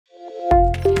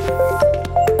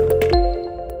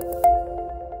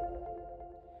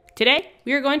Today,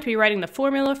 we are going to be writing the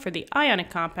formula for the ionic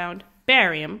compound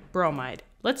barium bromide.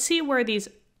 Let's see where these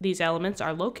elements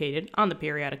are located on the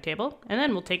periodic table, and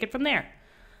then we'll take it from there.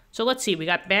 So let's see, we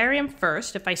got barium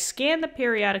first. If I scan the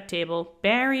periodic table,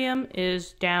 barium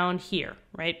is down here,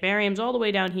 right? Barium's all the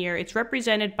way down here. It's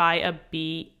represented by a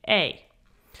Ba.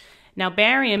 Now,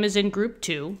 barium is in group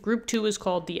 2. Group 2 is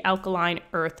called the alkaline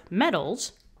earth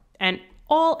metals, and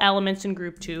all elements in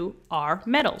group 2 are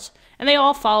metals, and they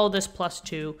all follow this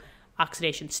 +2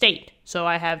 oxidation state. So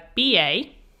I have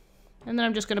Ba, and then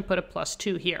I'm just going to put a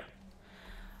 +2 here.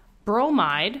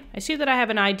 Bromide, I see that I have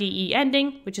an IDE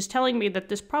ending, which is telling me that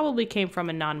this probably came from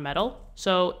a nonmetal.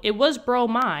 So it was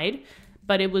bromide,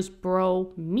 but it was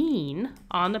bromine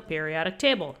on the periodic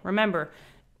table. Remember,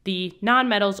 the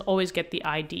nonmetals always get the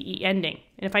IDE ending.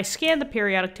 And if I scan the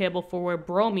periodic table for where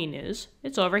bromine is,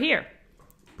 it's over here.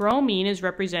 Bromine is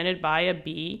represented by a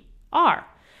Br.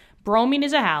 Bromine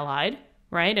is a halide,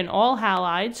 right? And all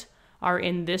halides are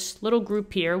in this little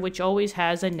group here, which always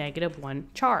has a -1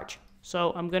 charge.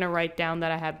 So I'm going to write down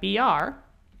that I have Br,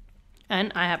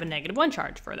 and I have a -1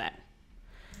 charge for that.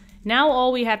 Now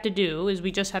all we have to do is we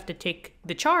just have to take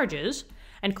the charges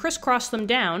and crisscross them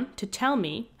down to tell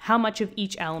me how much of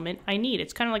each element I need.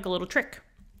 It's kind of like a little trick.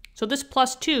 So this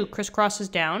 +2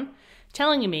 crisscrosses down,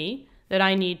 telling me that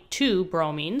I need 2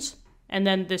 bromines, and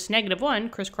then this -1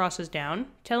 crisscrosses down,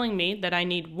 telling me that I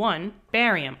need 1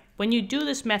 barium. When you do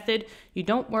this method, you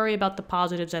don't worry about the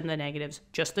positives and the negatives,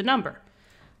 just the number.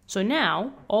 So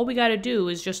now, all we got to do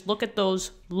is just look at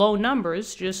those low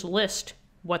numbers, just list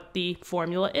what the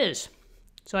formula is.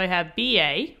 So I have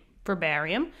Ba for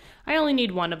barium. I only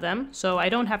need 1 of them, so I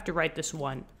don't have to write this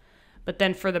 1. But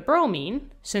then for the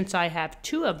bromine, since I have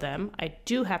 2 of them, I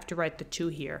do have to write the 2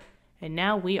 here. And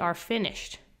now we are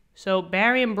finished. So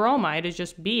barium bromide is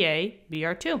just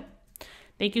BaBr2.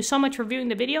 Thank you so much for viewing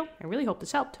the video. I really hope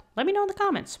this helped. Let me know in the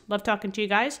comments. Love talking to you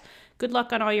guys. Good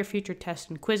luck on all your future tests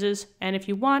and quizzes. And if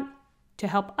you want to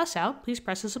help us out, please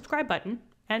press the subscribe button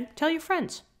and tell your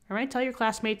friends. All right, tell your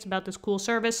classmates about this cool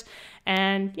service.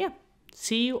 And yeah,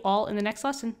 see you all in the next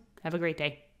lesson. Have a great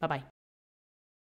day. Bye-bye.